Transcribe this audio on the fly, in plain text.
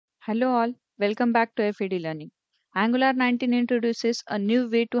Hello all, welcome back to FED Learning. Angular 19 introduces a new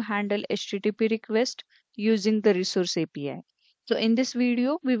way to handle HTTP request using the resource API. So in this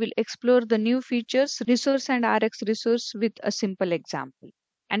video, we will explore the new features, resource and Rx resource with a simple example.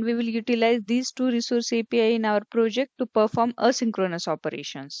 And we will utilize these two resource API in our project to perform asynchronous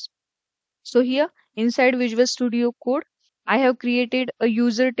operations. So here inside Visual Studio Code, I have created a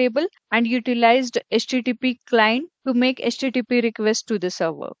user table and utilized HTTP client to make HTTP request to the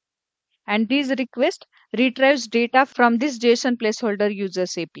server. And these request retrieves data from this JSON placeholder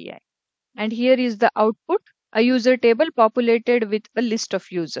users API. And here is the output, a user table populated with a list of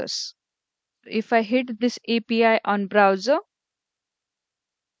users. If I hit this API on browser,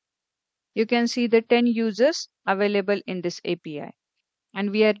 you can see the 10 users available in this API.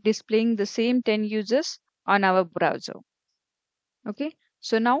 And we are displaying the same 10 users on our browser. Okay,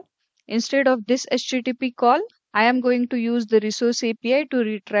 so now instead of this HTTP call, I am going to use the resource API to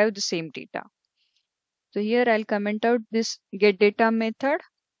retrieve the same data. So here I'll comment out this getData method,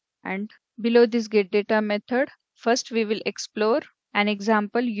 and below this getData method, first we will explore an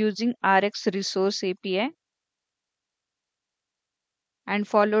example using rxResource API and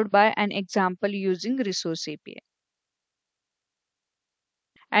followed by an example using resource API.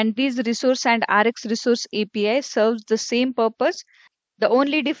 And these resource and rxResource API serves the same purpose. The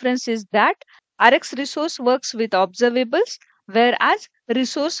only difference is that rxResource works with observables, whereas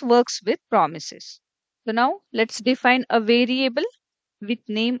resource works with promises. So now let's define a variable with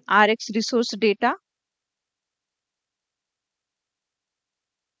name rxResource data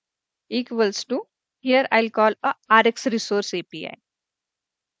equals to, here I'll call a rxResource API,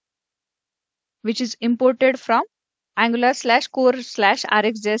 which is imported from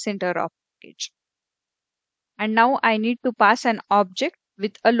Angular/core/RxJS interop package. And now I need to pass an object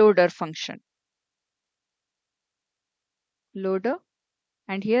with a loader function. Loader,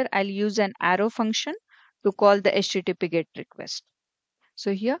 and here I'll use an arrow function to call the HTTP GET request.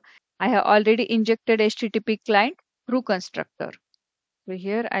 So here I have already injected HTTP client through constructor. So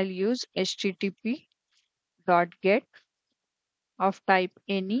here I'll use HTTP.get of type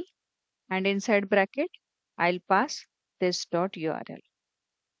any, and inside bracket I'll pass this.url.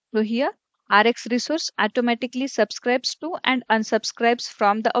 So here rxResource automatically subscribes to and unsubscribes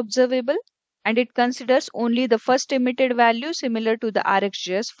from the observable, and it considers only the first emitted value similar to the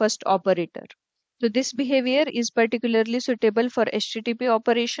RxJS first operator. So this behavior is particularly suitable for HTTP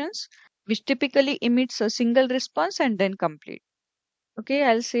operations, which typically emits a single response and then complete. Okay,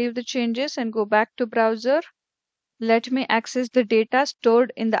 I'll save the changes and go back to browser. Let me access the data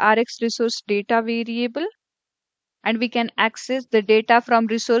stored in the rxResource data variable, and we can access the data from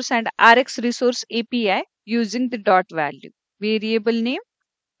resource and rxResource API using the dot value, variable name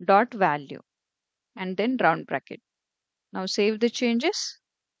dot value, and then round bracket. Now save the changes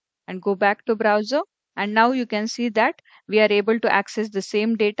and go back to browser. And now you can see that we are able to access the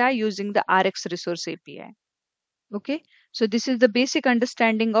same data using the rxResource API. Okay, so this is the basic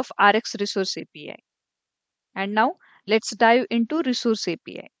understanding of rxResource API. And now let's dive into resource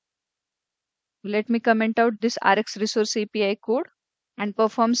API. Let me comment out this rxResource API code and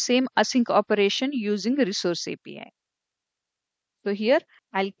perform same async operation using resource API. So here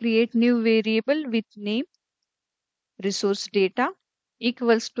I'll create new variable with name resource data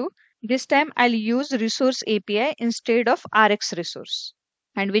equals to, this time I'll use resource API instead of rxResource,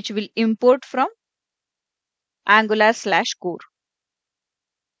 and which will import from Angular/core.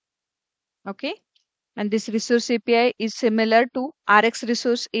 Okay, and this resource API is similar to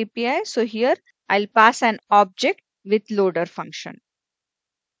rxResource API. So here I'll pass an object with loader function.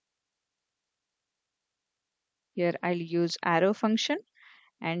 Here I'll use arrow function,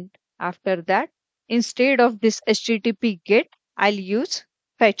 and after that, instead of this HTTP GET, I'll use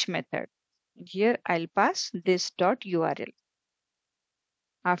fetch method. Here I'll pass this.url.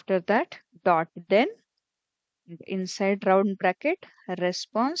 After that, dot then, inside round bracket,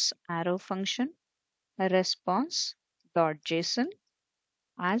 response arrow function, response.json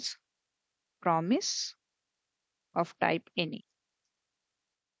as promise of type any.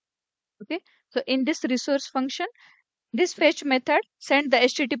 Okay, so in this resource function, this fetch method send the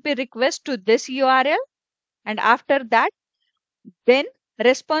HTTP request to this URL, and after that, then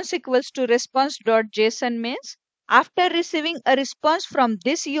response equals to response.json means after receiving a response from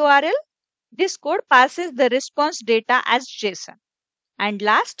this URL, this code passes the response data as JSON. And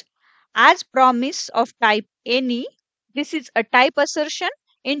last, as promise of type any, this is a type assertion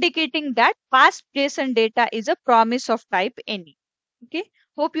indicating that past JSON data is a promise of type any. Okay,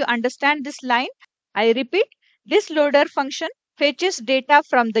 hope you understand this line. I repeat, this loader function fetches data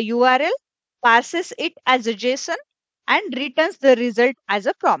from the URL, passes it as a JSON, and returns the result as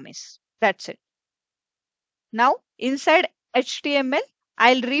a promise. That's it. Now inside HTML,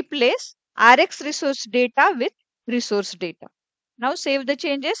 I'll replace RxResource data with resource data. Now save the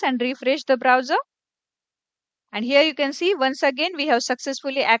changes and refresh the browser. And here you can see once again we have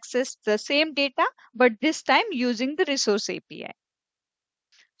successfully accessed the same data, but this time using the resource API.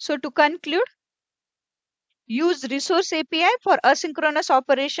 So to conclude, use resource API for asynchronous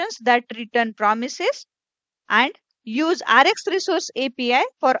operations that return promises, and use rxResource API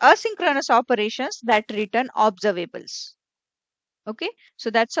for asynchronous operations that return observables. Okay, so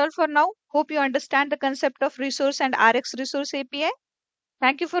that's all for now. Hope you understand the concept of resource and rxResource API.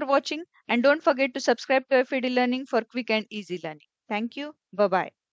 Thank you for watching, and don't forget to subscribe to FAD Learning for quick and easy learning. Thank you. Bye-bye.